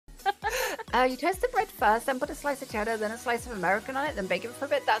You toast the bread first, then put a slice of cheddar, then a slice of American on it, then bake it for a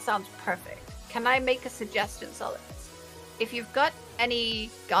bit. That sounds perfect. Can I make a suggestion, Solids? If you've got any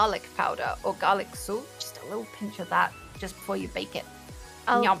garlic powder or garlic salt, just a little pinch of that just before you bake it.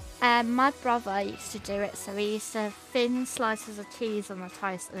 Oh, Yum. my brother used to do it, so he used to thin slices of cheese on the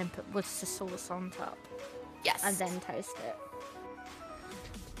toast and then put Worcestershire sauce on top. Yes. And then toast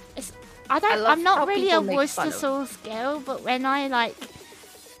it. love I'm not how really people a make fun Worcestershire of- sauce girl, but when I like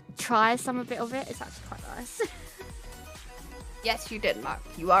try some a bit of it, it's actually quite nice. Yes, you did, Mark.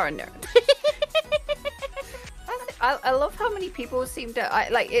 You are a nerd. I love how many people seem to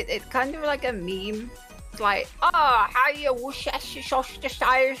like it. It's kind of like a meme. It's like, oh, how you Worcestershire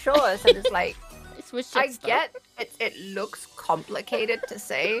sauce, and it's like, It's Worcestershire. I get it. It looks complicated to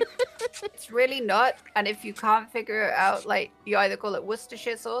say. It's really not. And if you can't figure it out, like you either call it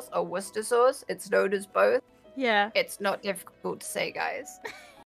Worcestershire sauce or Worcester sauce. It's known as both. Yeah. It's not difficult to say, guys.